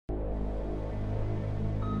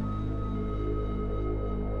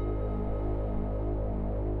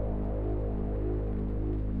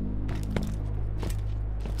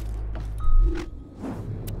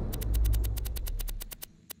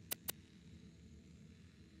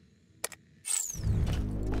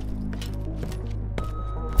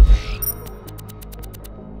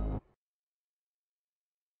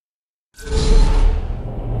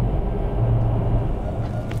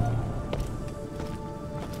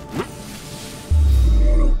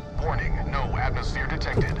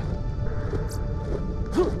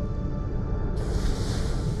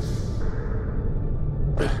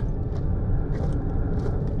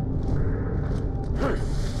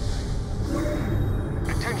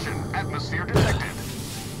atmosphere detected.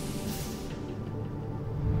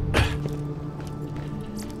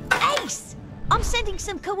 Ace! I'm sending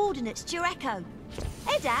some coordinates to your Echo.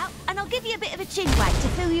 Head out, and I'll give you a bit of a chin wag to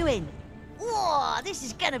fill you in. Whoa, this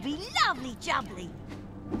is gonna be lovely jubbly.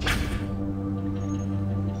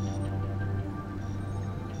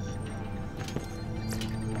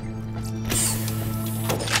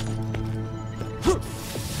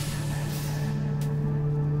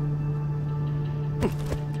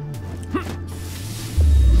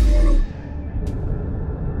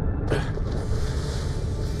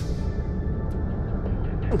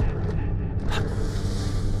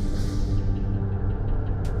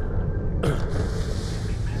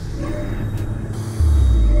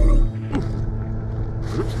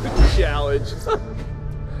 Challenge.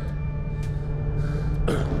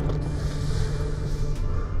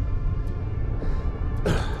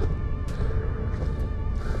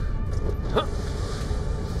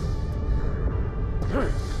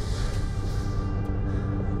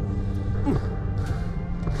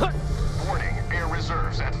 Warning, air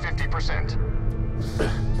reserves at 50%.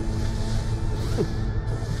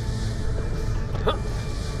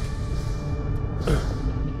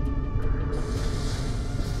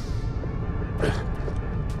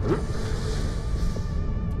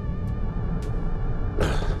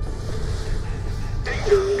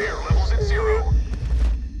 Danger, air levels at 0.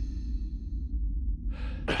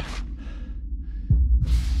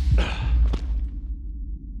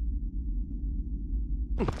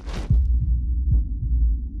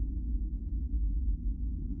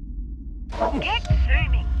 Get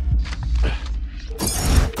zooming.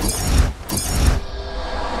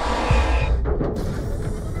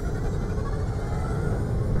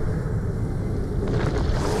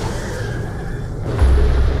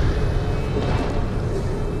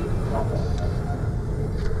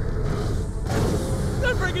 I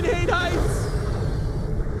freaking hate heights.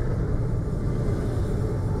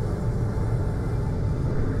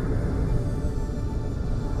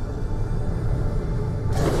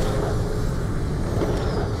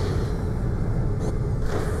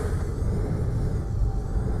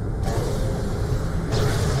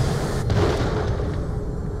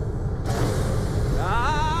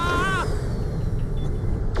 Ah!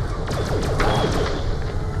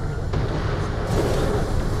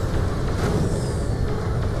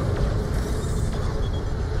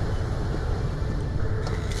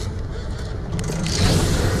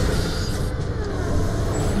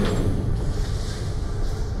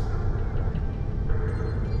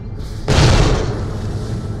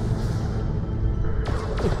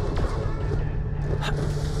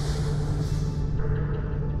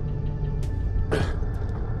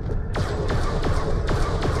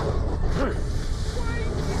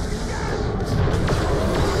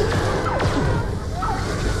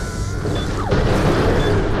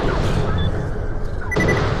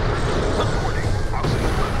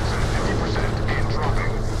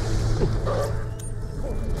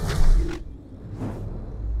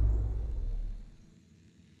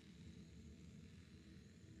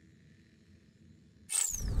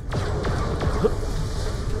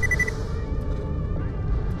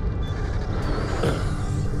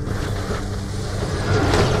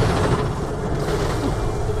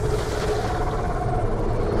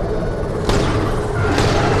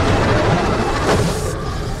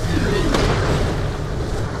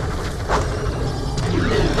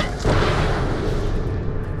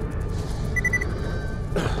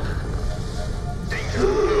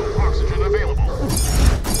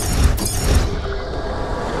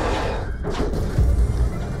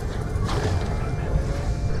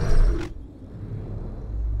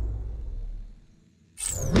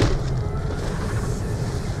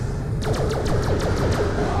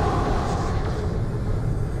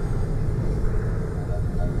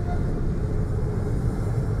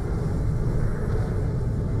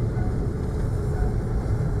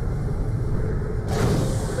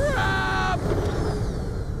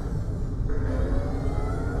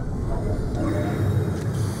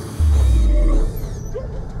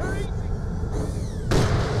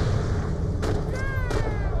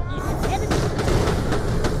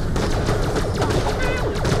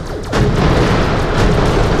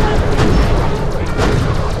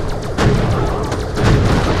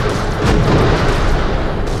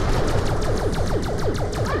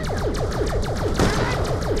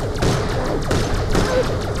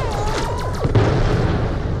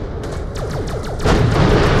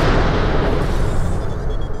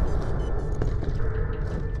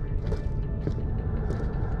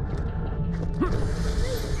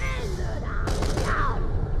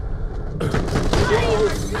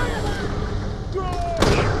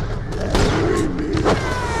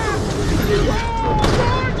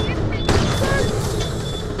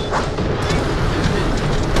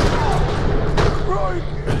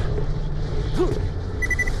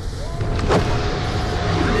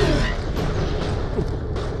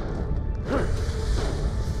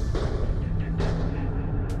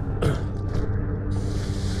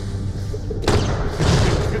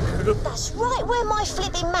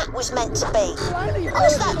 was meant to be.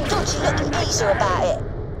 What's that dodgy-looking geezer about it?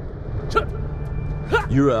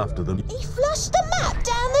 You're after them. He flushed the map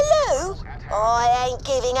down the loo? I ain't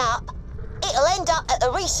giving up. It'll end up at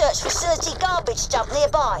the research facility garbage dump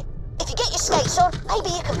nearby. If you get your skates on,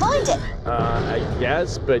 maybe you can find it. I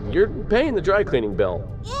guess, but you're paying the dry cleaning bill.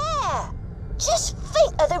 Yeah. Just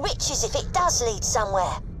think of the riches if it does lead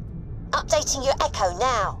somewhere. Updating your echo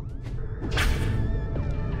now.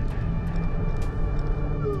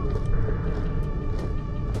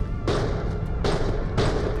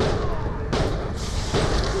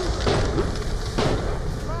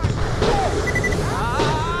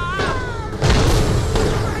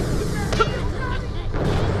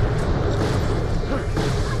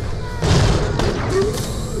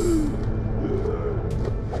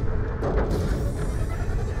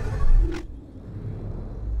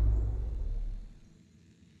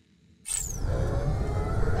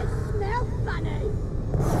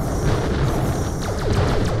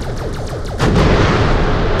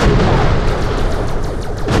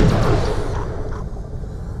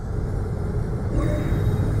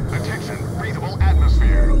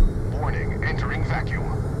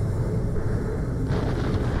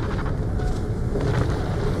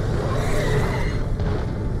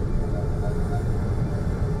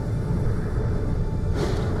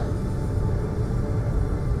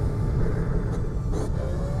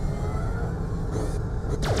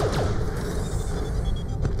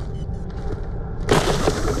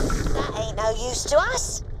 Use to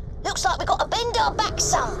us. Looks like we got to bend our back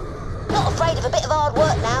some. Not afraid of a bit of hard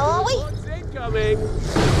work now, are we? What's incoming?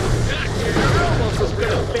 You're almost as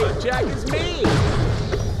good a fake Jack as me.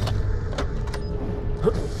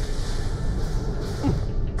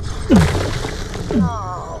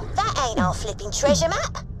 Oh, that ain't our flipping treasure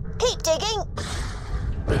map. Keep digging.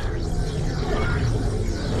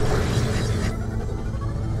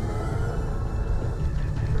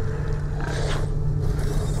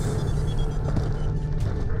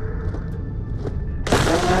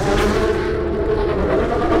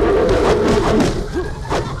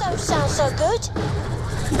 So good.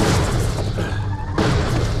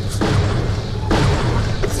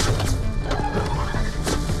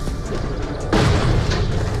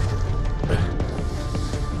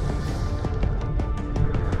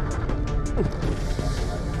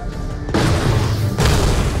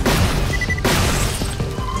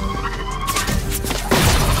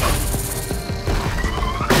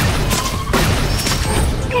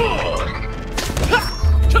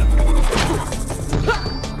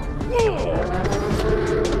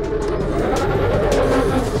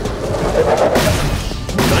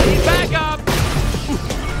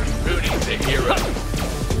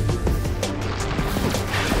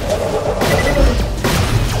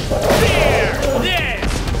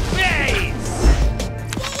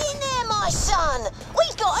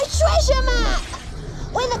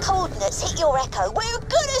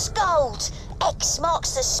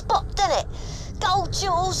 Marks the spot, doesn't it? Gold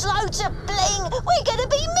jewels, loads of bling. We're gonna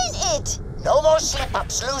be minted. No more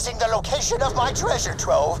slip-ups losing the location of my treasure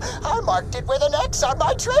trove. I marked it with an X on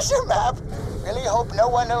my treasure map. Really hope no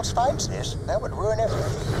one else finds this. That would ruin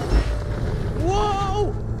everything.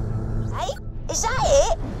 Whoa! Hey, is that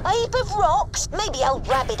it? A heap of rocks? Maybe old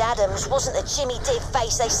Rabbit Adams wasn't the Jimmy Div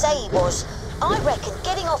face they say he was. I reckon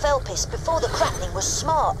getting off Elpis before the cracking was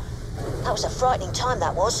smart. That was a frightening time,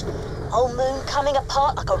 that was. Whole moon coming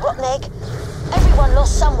apart like a rotten egg. Everyone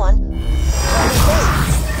lost someone.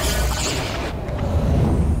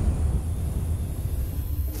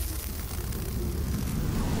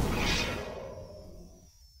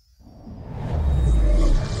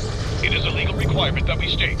 It is a legal requirement that we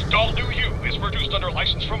state all new U is produced under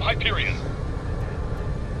license from Hyperion.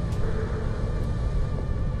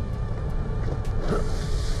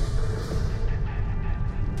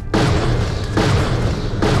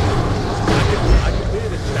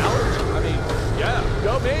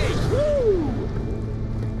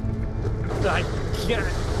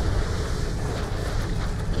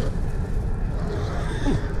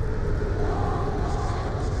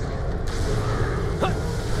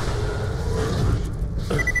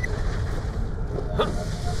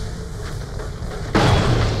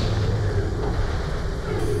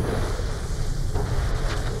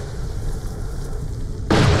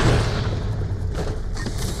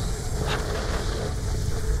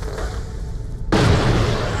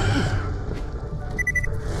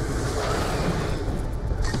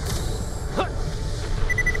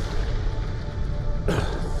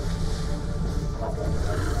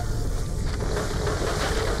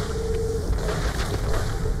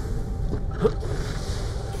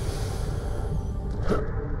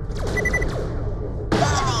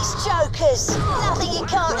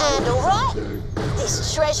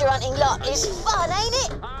 This treasure hunting lot is fun, ain't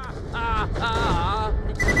it?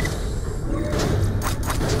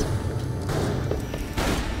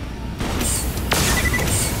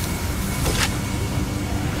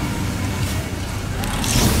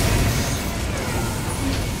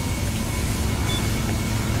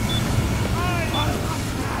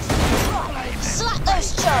 Slap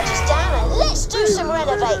those charges down and let's do some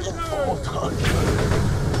renovating.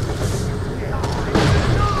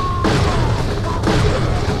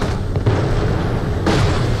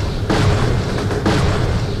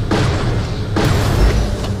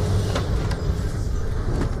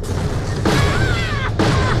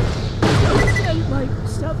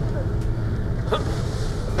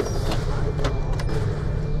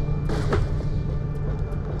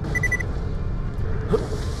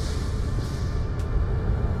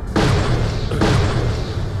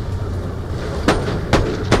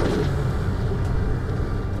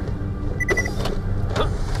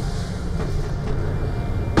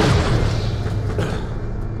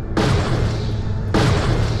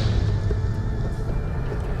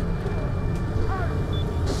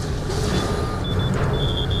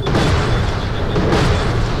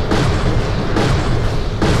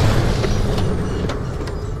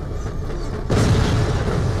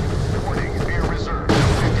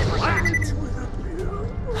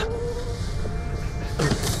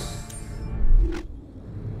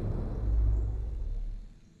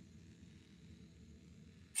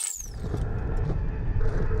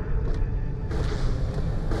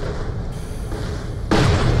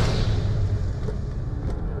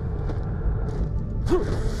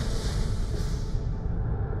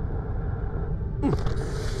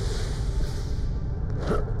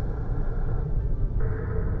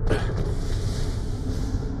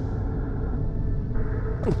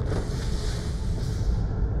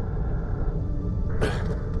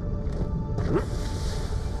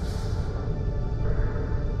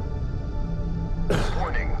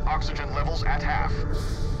 Warning, oxygen levels at half.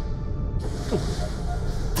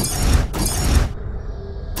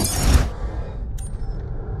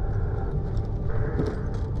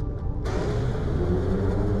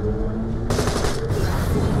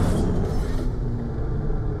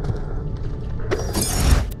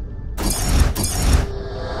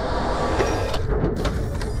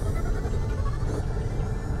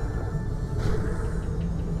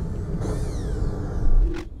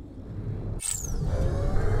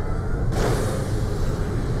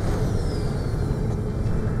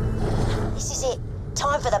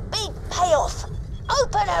 Time for the big payoff.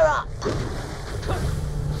 Open her up.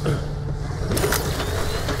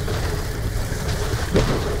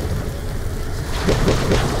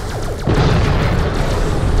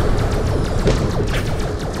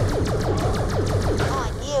 I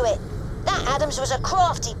knew it. That Adams was a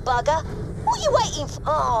crafty bugger. What are you waiting for?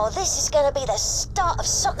 Oh, this is going to be the start of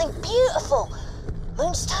something beautiful.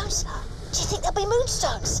 Moonstones? Do you think there'll be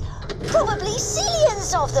moonstones? Probably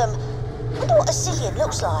zillions of them. I wonder what a zillion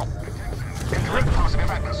looks like. Positive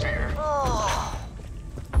atmosphere. Oh,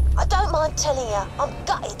 I don't mind telling you, I'm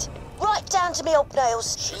gutted. Right down to me old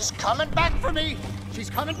nails. She's coming back for me. She's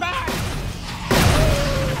coming back.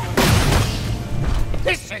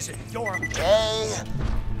 This isn't your... Day,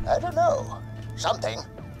 I don't know. Something.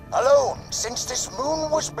 Alone since this moon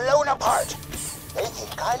was blown apart. They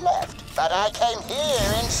think I left, but I came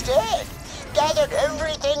here instead. Gathered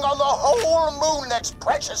everything on the whole moon that's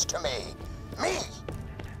precious to me. Me.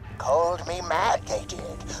 Called me mad, they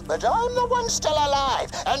did. But I'm the one still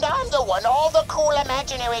alive, and I'm the one all the cool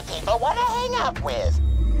imaginary people want to hang out with.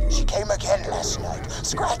 She came again last night,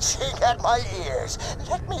 scratching at my ears.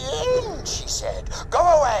 Let me in, she said. Go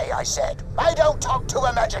away, I said. I don't talk to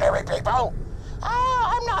imaginary people. Oh,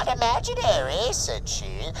 I'm not imaginary, said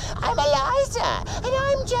she. I'm Eliza, and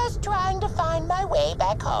I'm just trying to find my way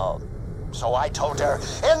back home. So I told her,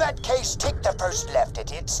 in that case, take the first left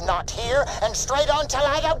it's not here, and straight on till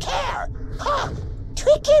I don't care. Huh,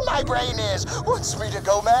 tricky my brain is. Wants me to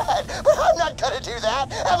go mad, but I'm not gonna do that.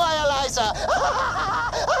 Am I, Eliza?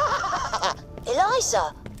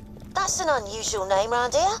 Eliza? That's an unusual name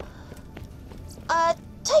round here.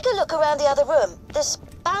 Take a look around the other room. There's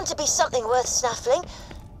bound to be something worth snaffling.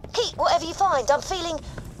 Keep whatever you find. I'm feeling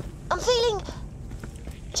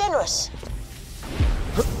generous.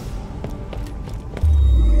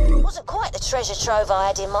 Wasn't quite the treasure trove I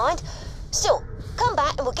had in mind. Still, come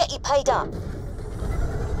back and we'll get you paid up.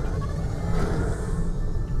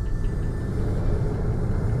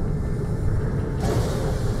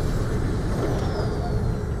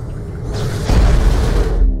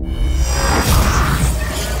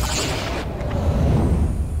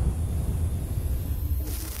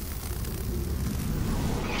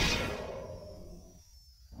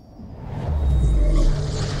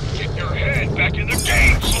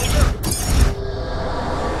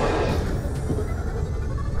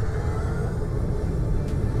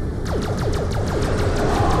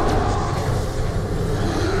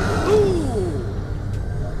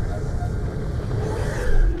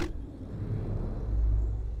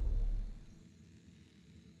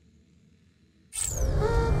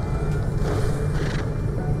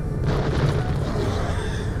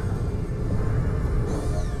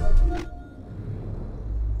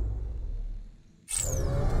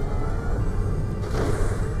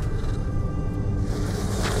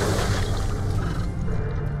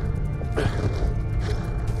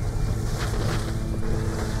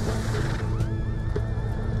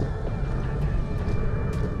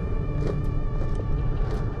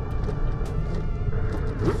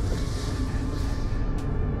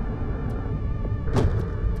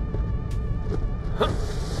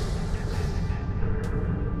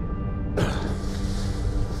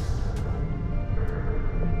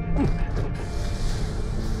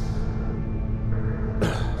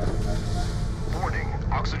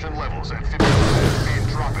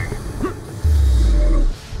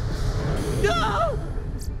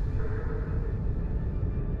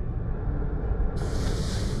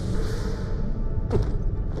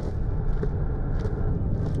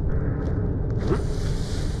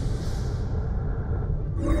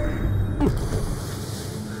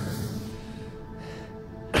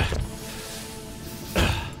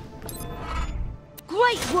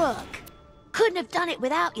 Great work. Couldn't have done it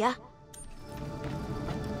without you.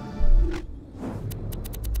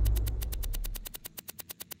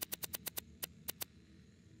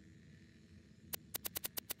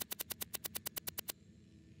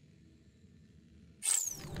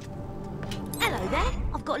 Hello there.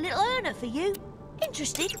 I've got a little earner for you.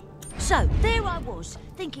 Interested? So, there I was,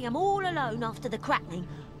 thinking I'm all alone after the crackling,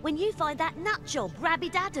 when you find that nutjob,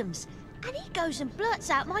 Rabbit Adams, and he goes and blurts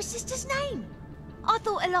out my sister's name. I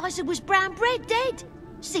thought Eliza was brown bread dead.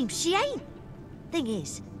 Seems she ain't. Thing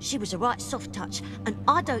is, she was a right soft touch, and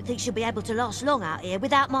I don't think she'll be able to last long out here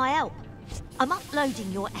without my help. I'm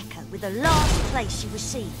uploading your echo with the last place she was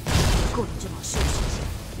seen, according to my sources.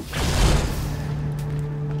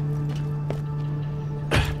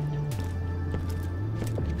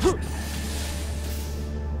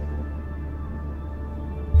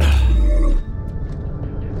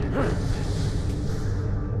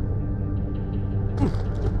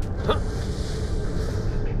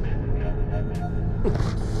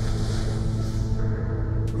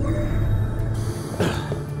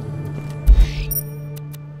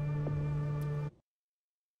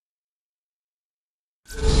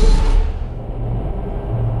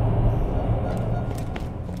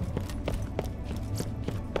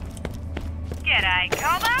 G'day,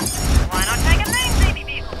 Cobber. Why not take a main baby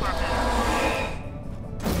vehicle for a move?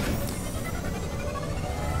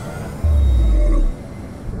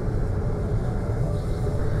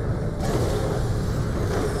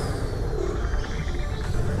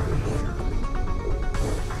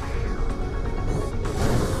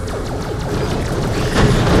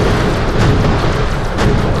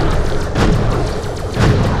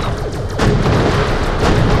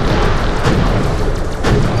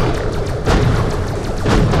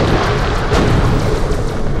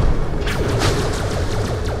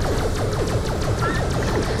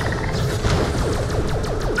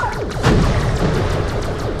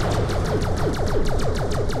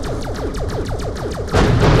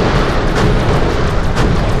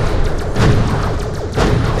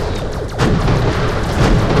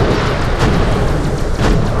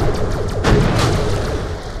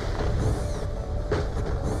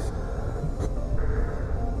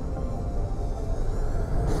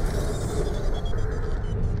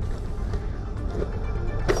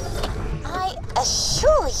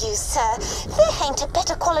 You, sir, there ain't a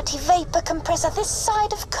better quality vapor compressor this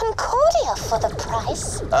side of Concordia for the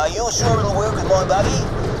price. Are you sure it'll work with my buggy?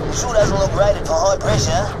 It sure doesn't look rated for high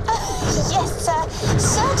pressure. Yes, sir.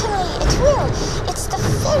 Certainly it will. It's the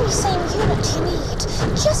very same unit you need,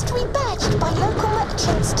 just rebadged by local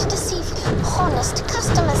merchants to deceive honest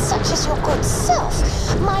customers such as your good self.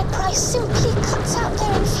 My price simply cuts out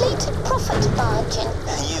their inflated profit margin.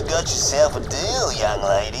 You got yourself a deal, young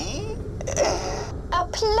lady. A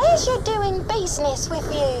pleasure doing business with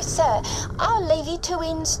you, sir. I'll leave you to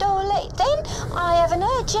install it then. I have an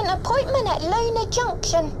urgent appointment at Lunar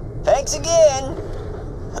Junction. Thanks again.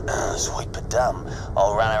 Sweet but dumb.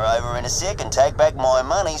 I'll run her over in a sec and take back my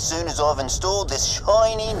money soon as I've installed this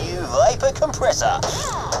shiny new vapor compressor.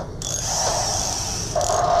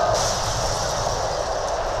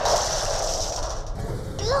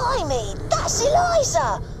 Blimey, that's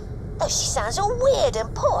Eliza. Though she sounds all weird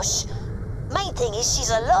and posh. Main thing is she's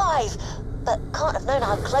alive, but can't have known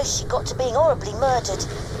how close she got to being horribly murdered.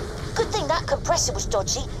 Good thing that compressor was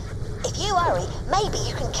dodgy. If you hurry, maybe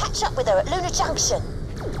you can catch up with her at Lunar Junction.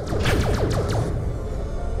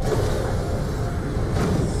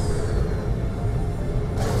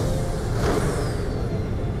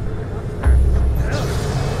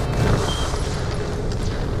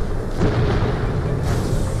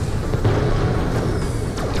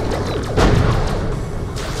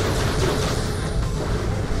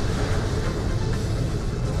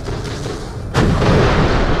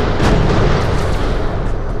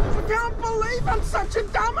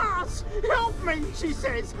 She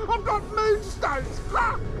says, I've got moonstones.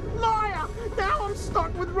 Ha! Liar! Now I'm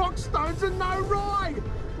stuck with rock stones and no ride.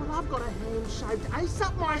 Well, I've got a hand-shaped ace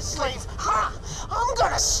up my sleeve. Ha! I'm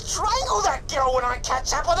gonna strangle that girl when I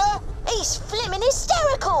catch up with her. He's flimming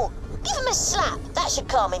hysterical. Give him a slap. That should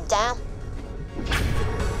calm him down.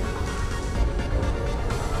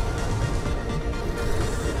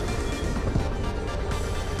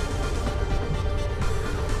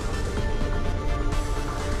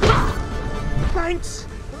 Thanks.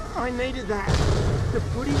 I needed that. The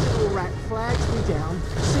pretty little rat flags me down,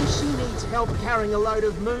 says she needs help carrying a load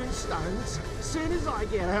of moonstones. Soon as I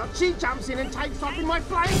get out, she jumps in and takes off in my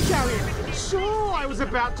flame chariot. Sure, I was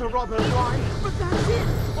about to rob her blind, but that's it.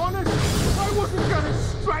 Honest, I wasn't going to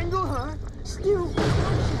strangle her. Still, my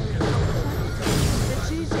chariot then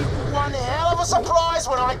She's in for one hell of a surprise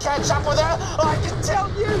when I catch up with her, I can tell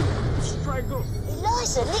you! Strangle.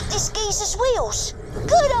 Eliza licked this geezer's wheels.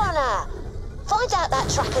 Good on her. Find out that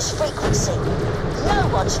tracker's frequency. No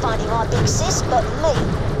one's finding my big sis but me.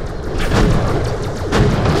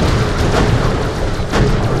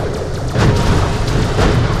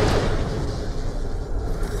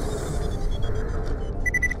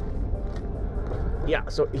 Yeah,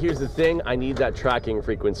 so here's the thing. I need that tracking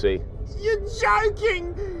frequency. You're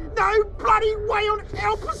joking! No bloody way on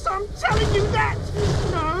Elpis, I'm telling you that!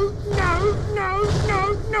 No, no, no,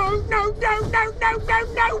 no, no, no, no, no, no,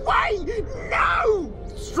 no, no way! No!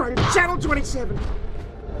 Straight channel 27.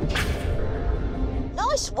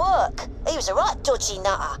 Nice work. He was a right dodgy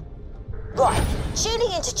nutter. Right,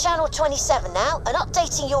 tuning into channel 27 now and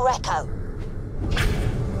updating your echo.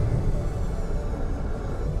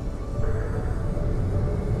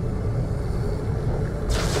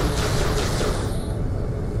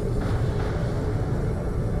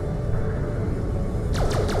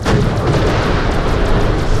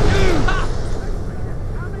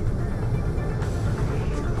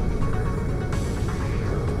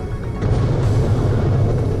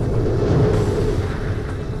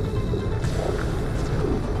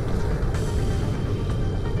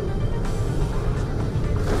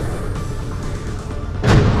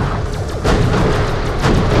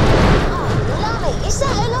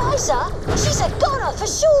 She's a goner for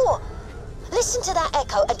sure! Listen to that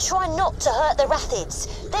echo and try not to hurt the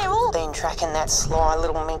Rathids. They're all been tracking that sly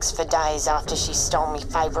little minx for days after she stole me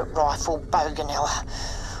favourite rifle, Boganella.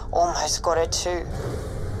 Almost got her too.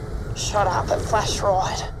 Shot up at Flash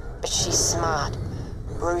Ride, but she's smart.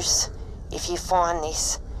 Bruce, if you find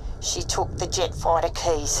this, she took the jet fighter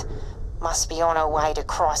keys. Must be on her way to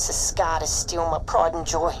Crisis Scar to steal my pride and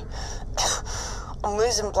joy. I'm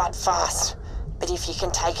losing blood fast. But if you can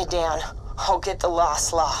take her down, I'll get the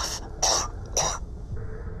last laugh.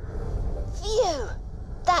 Phew!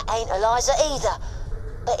 That ain't Eliza either.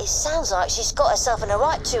 But it sounds like she's got herself in a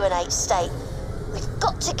right 2 and 8 state. We've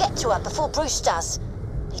got to get to her before Bruce does.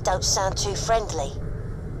 He don't sound too friendly.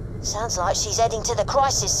 Sounds like she's heading to the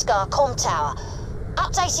Crisis Scar comm tower.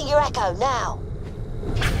 Updating your echo now.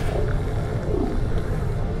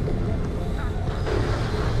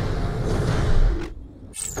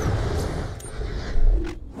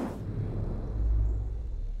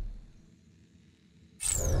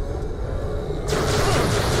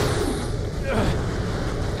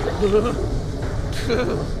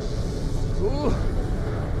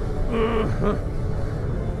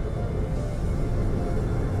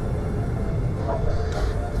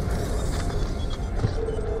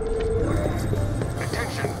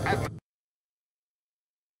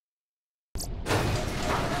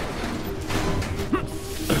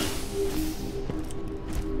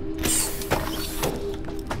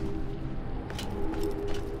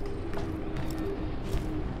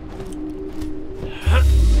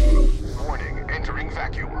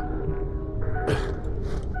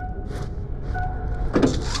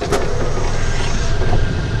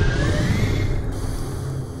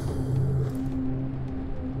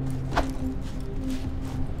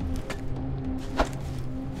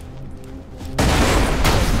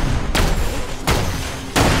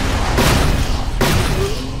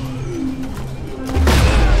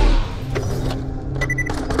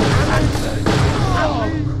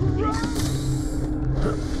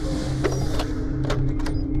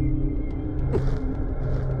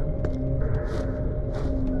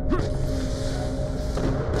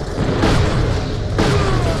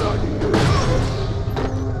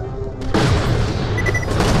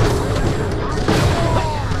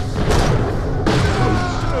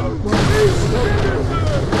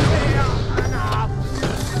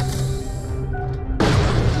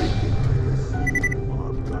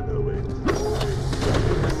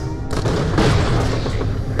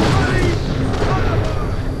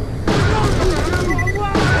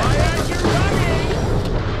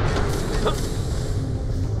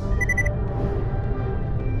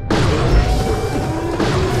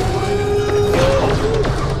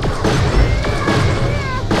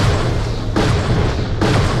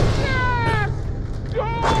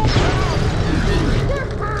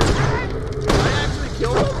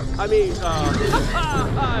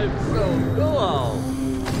 I'm so cool.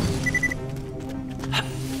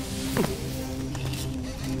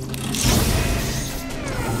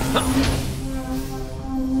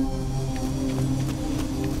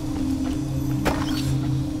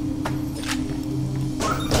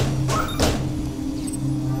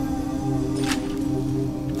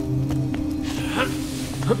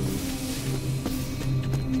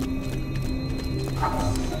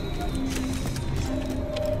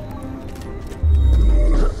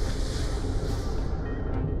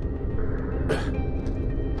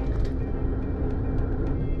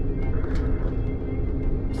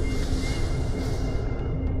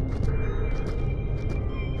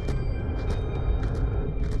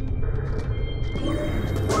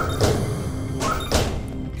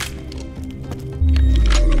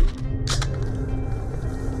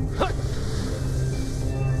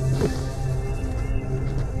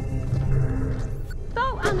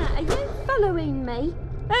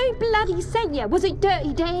 bloody sent you? Was it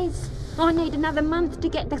Dirty Days? I need another month to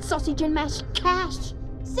get the sausage and mash cash.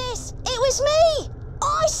 Sis, it was me!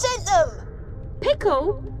 I sent them!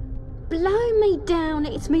 Pickle? Blow me down,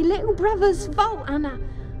 it's me little brother's fault, Anna.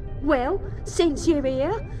 Well, since you're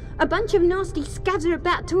here, a bunch of nasty scavs are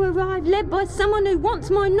about to arrive, led by someone who wants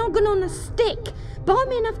my noggin on a stick. Buy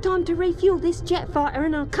me enough time to refuel this jet fighter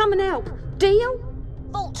and I'll come and help. Deal?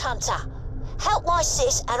 Vault Hunter, help my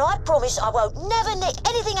sis and I promise I won't never nick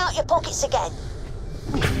anything out your pockets again.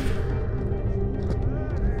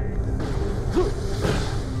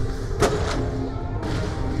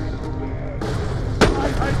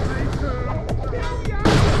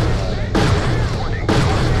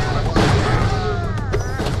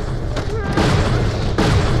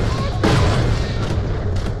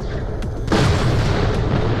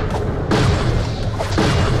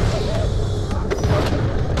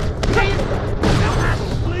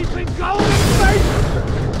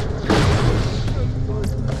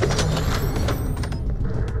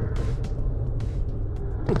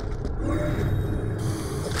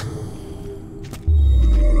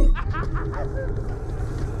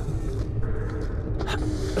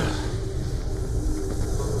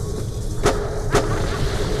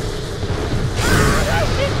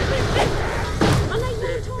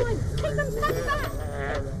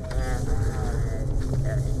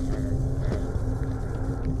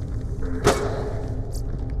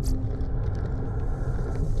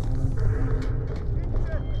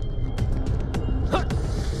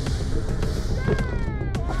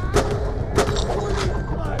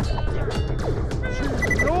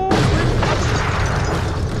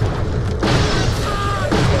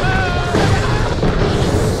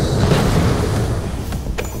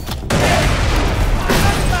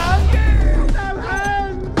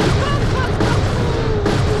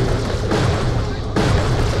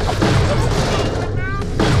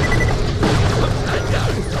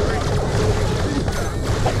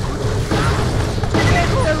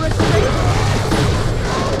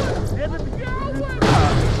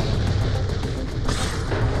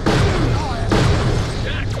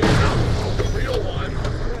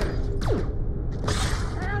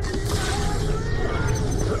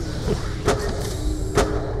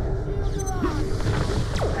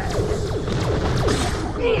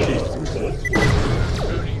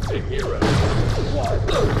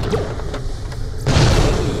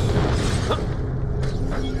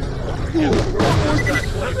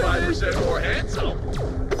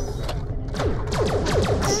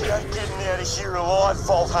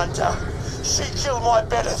 Hunter. She killed my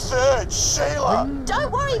better third, Sheila.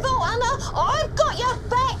 Don't worry, Vault Hunter. I've got your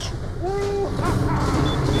back.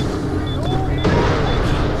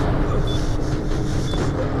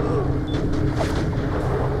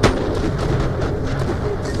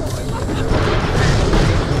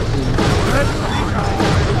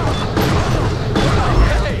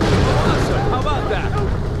 Hey, awesome. How about that?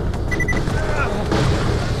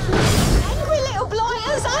 Angry little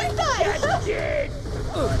blighters, aren't they? Hey, I'm not dead.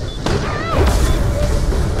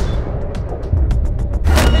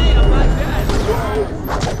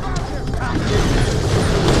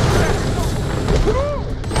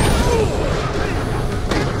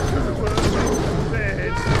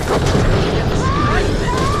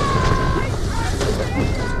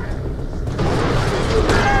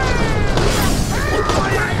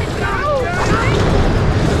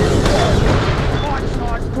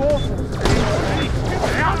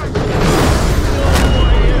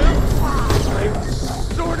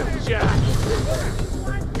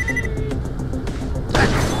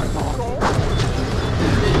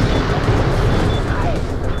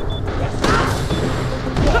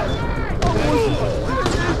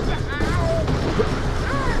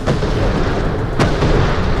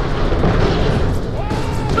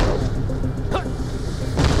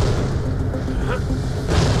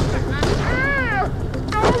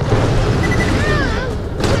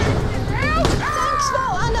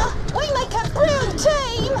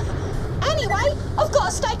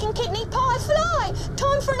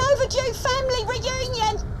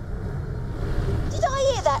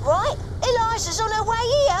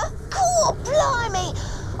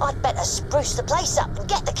 Spruce the place up and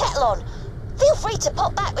get the kettle on. Feel free to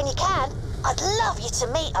pop back when you can. I'd love you to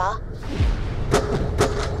meet her.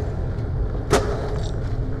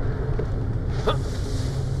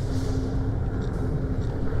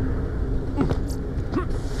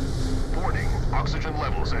 Warning, oxygen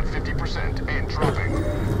levels at 50% and dropping.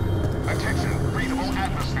 Attention, breathable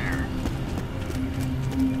atmosphere.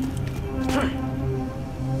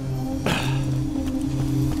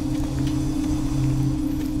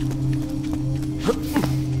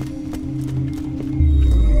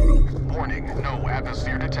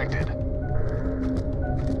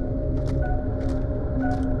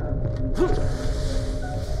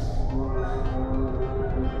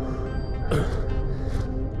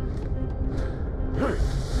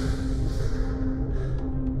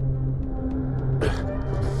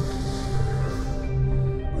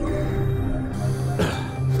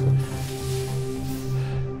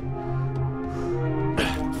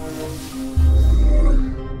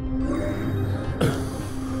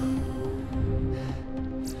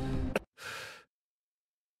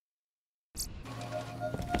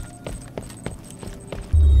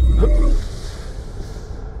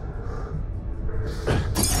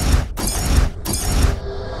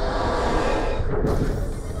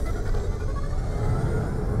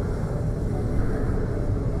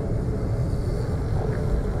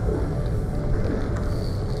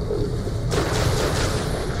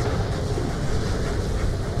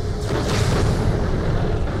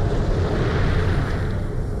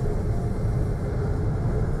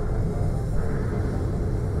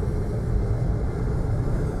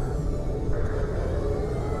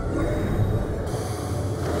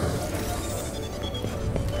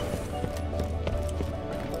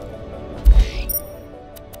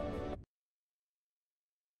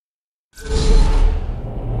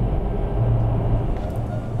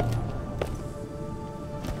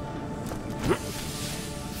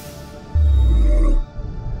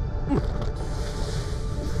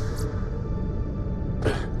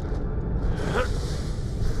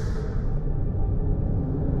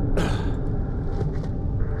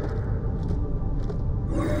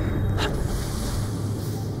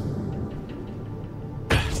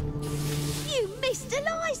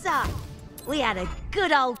 had a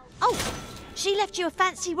good old... Oh, she left you a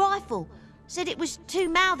fancy rifle. Said it was too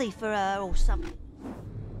mouthy for her or something.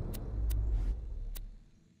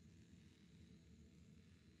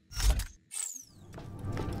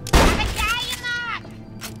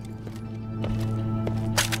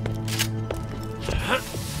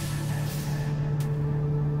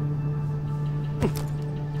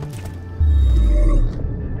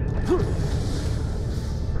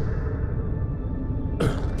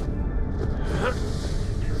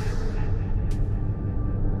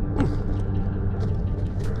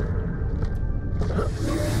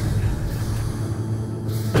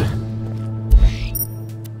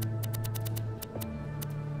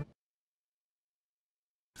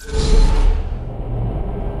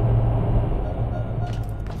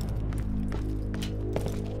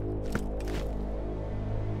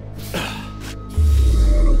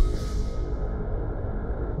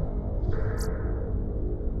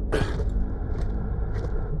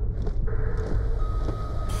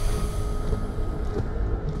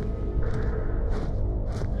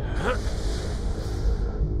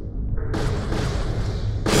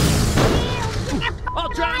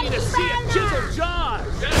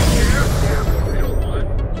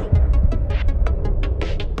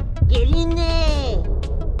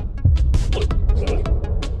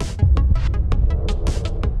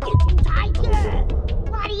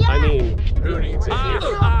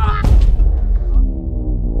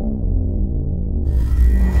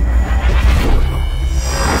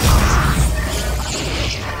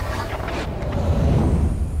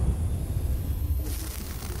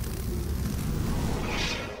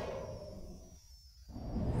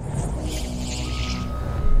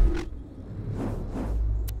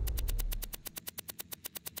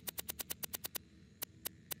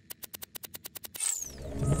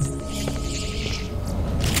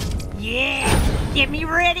 Get me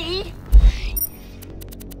ready!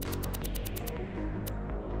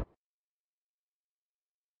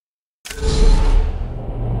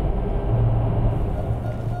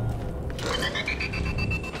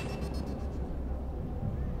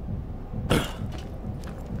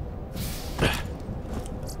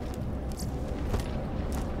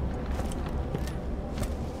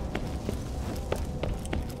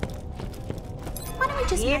 Why don't we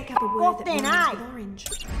just make up a word that rhymes with orange?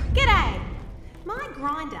 G'day! My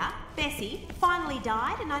grinder, Bessie, finally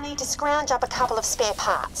died and I need to scrounge up a couple of spare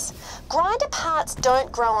parts. Grinder parts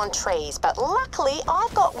don't grow on trees, but luckily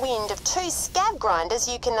I've got wind of 2 scab grinders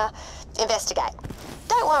you can investigate.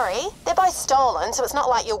 Don't worry, they're both stolen, so it's not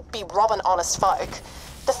like you'll be robbing honest folk.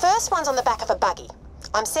 The first one's on the back of a buggy.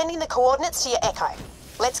 I'm sending the coordinates to your Echo.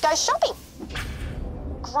 Let's go shopping.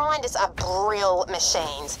 Grinders are brill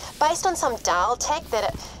machines, based on some dial tech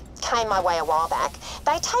that came my way a while back.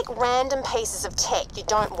 They take random pieces of tech you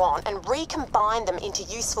don't want and recombine them into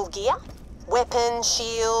useful gear. Weapons,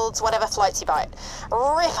 shields, whatever floats your boat.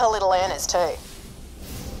 Ripper little earners too.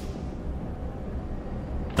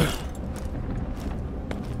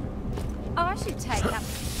 Oh, I should take up the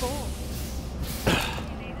 4.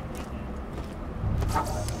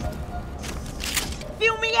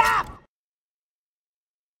 Fill me up!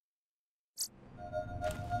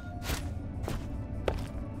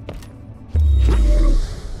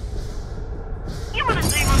 You want to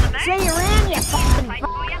zoom on the moon? See you around, you fucking Wait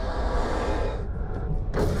for you.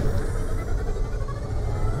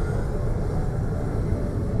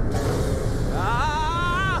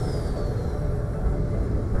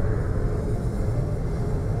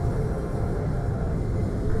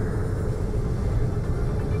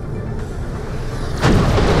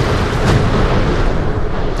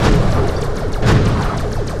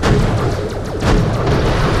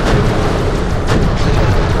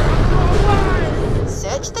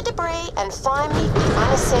 And find me the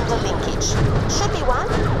unassembler linkage. Should be one.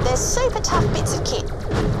 They're super tough bits of kit.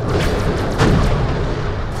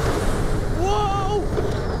 Whoa!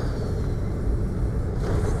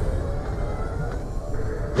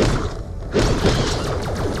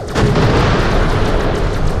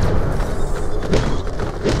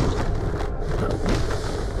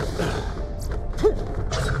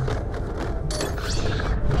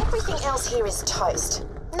 Everything else here is toast.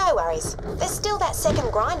 No worries. There's still that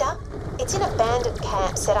second grinder. It's in a bandit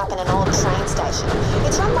camp set up in an old train station.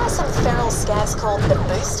 It's run by some feral scavs called the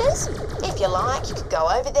Boosters. If you like, you could go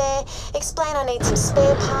over there, explain I need some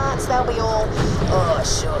spare parts, they'll be all, oh,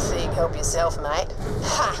 sure thing, help yourself, mate.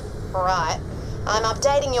 Ha! Right. I'm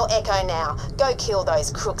updating your Echo now. Go kill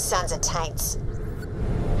those crook sons of taints.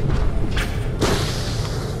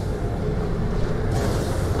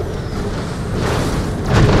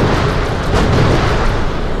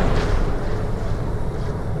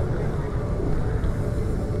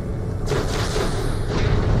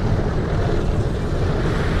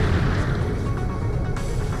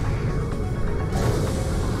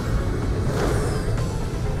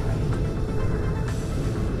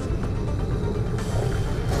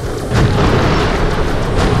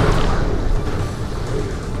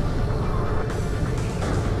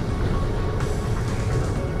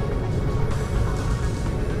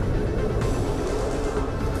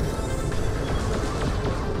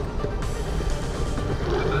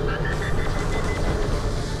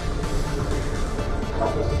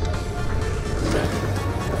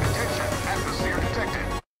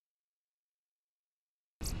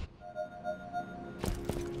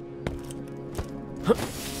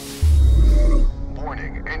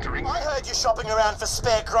 entering. I heard you shopping around for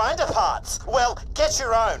spare grinder parts. Well, get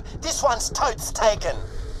your own. This one's totes taken.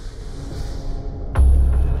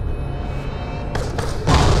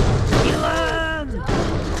 Wihlem!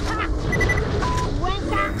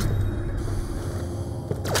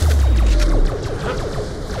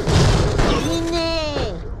 Get in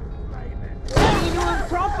there! What are you doing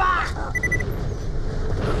proper?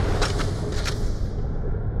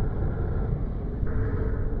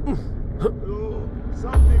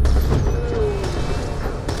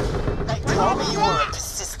 They told me you were a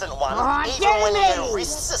persistent one, even when your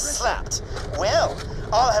wrists are slapped. Well,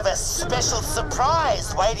 I'll have a special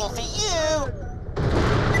surprise waiting for you.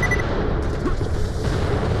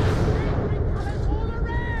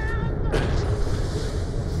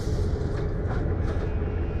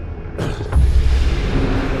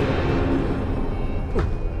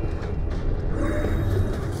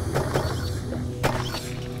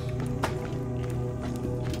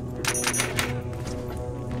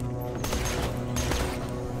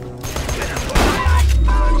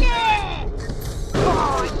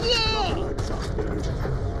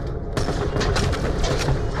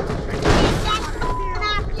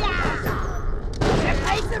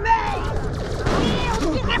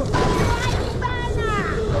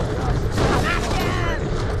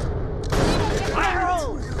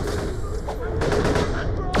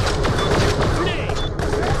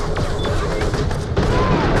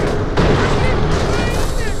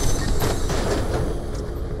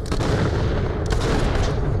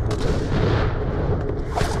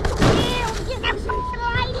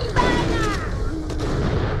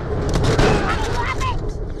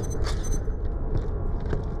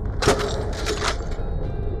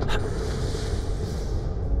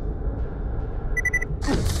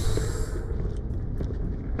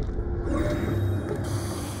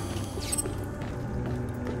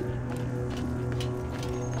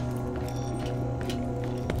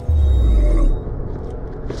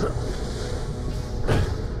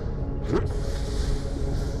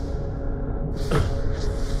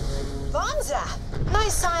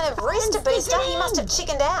 He must have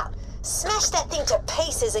chickened out. Smash that thing to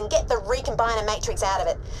pieces and get the recombiner matrix out of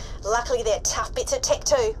it. Luckily they're tough bits of tech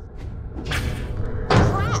too.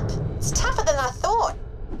 Crap! It's tougher than I thought.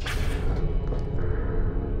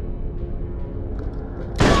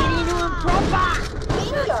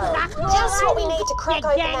 Bingo! Just what we need to crack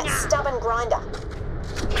open that stubborn grinder.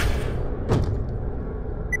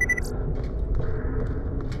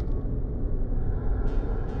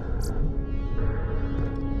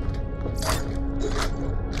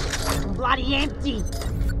 Bloody empty.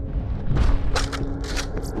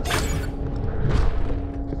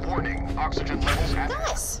 Warning, oxygen levels at...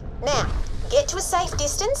 Nice. Now, get to a safe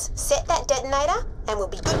distance, set that detonator, and we'll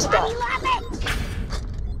be good to go.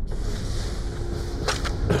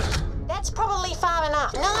 That's probably far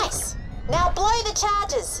enough. Nice. Now blow the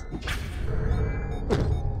charges.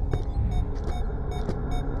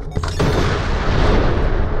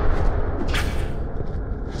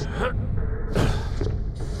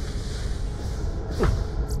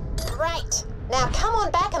 Great. Now come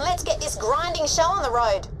on back and let's get this grinding show on the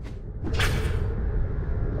road.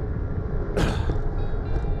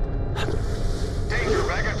 Danger,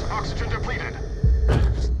 maggot. Oxygen depleted.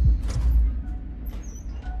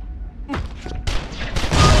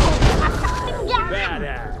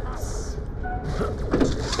 Badass.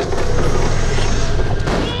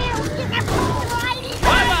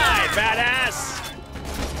 Bye-bye, badass.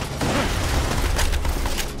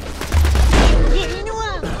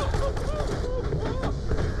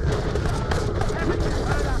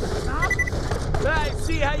 I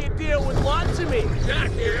see how you deal with lots of me.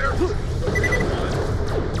 Jack here. The real one.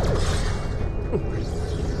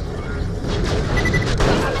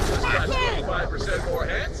 25% more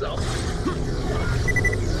handsome.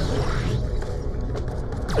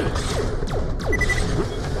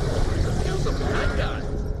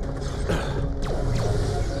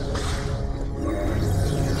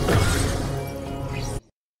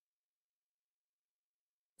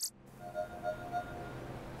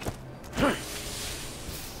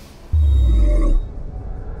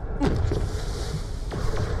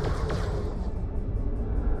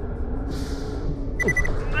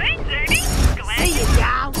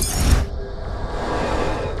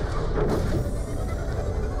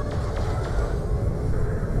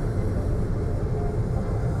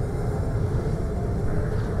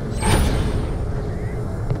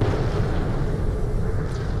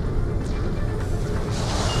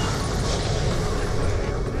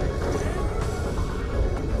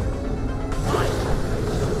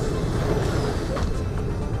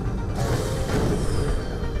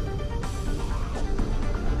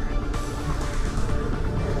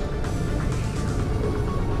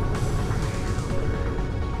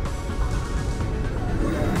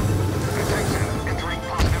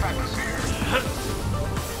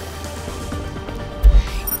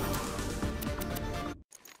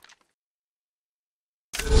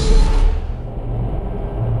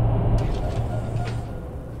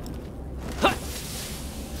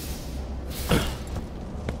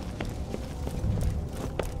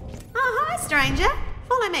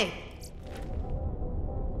 Follow me.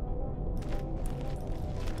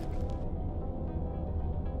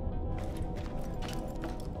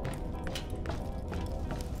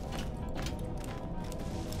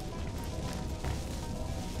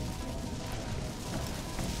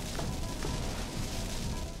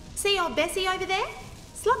 See old Bessie over there?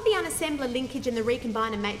 Slot the unassembler linkage and the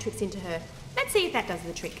recombiner matrix into her. Let's see if that does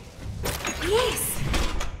the trick. Yes!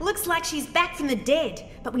 Looks like she's back from the dead,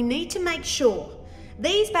 but we need to make sure.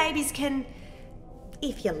 These babies can,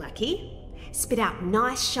 if you're lucky, spit out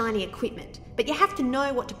nice shiny equipment, but you have to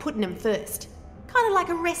know what to put in them first. Kind of like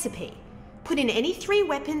a recipe. Put in any 3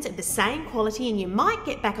 weapons of the same quality and you might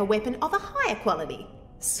get back a weapon of a higher quality.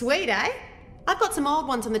 Sweet, eh? I've got some old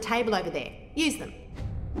ones on the table over there. Use them.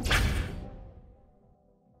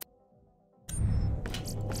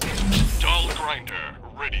 Dull grinder,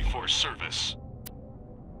 ready for service.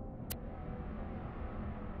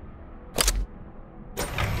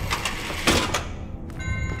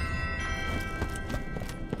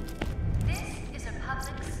 This is a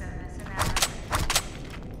public service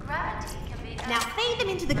announcement. Gravity can be... Now feed them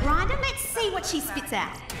into the grinder, let's see what she spits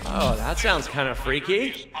out. Oh, that sounds kind of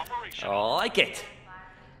freaky. I like it.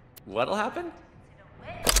 What'll happen?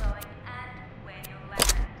 Where you're going and where you'll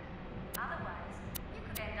land. Otherwise, you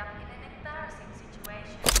could end up in an embarrassing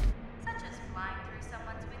situation, such as flying through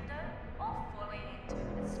someone's window or falling into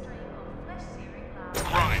a stream of flesh-searing lava.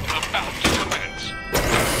 Grind about to commence.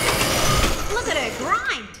 Look at her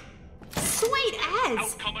grind! Sweet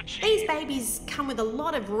as! These babies come with a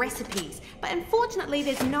lot of recipes, but unfortunately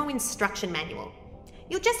there's no instruction manual.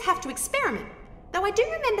 You'll just have to experiment. Though I do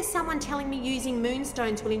remember someone telling me using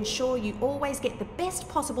moonstones will ensure you always get the best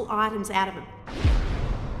possible items out of them.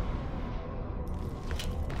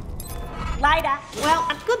 Later. Well,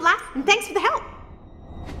 good luck and thanks for the help.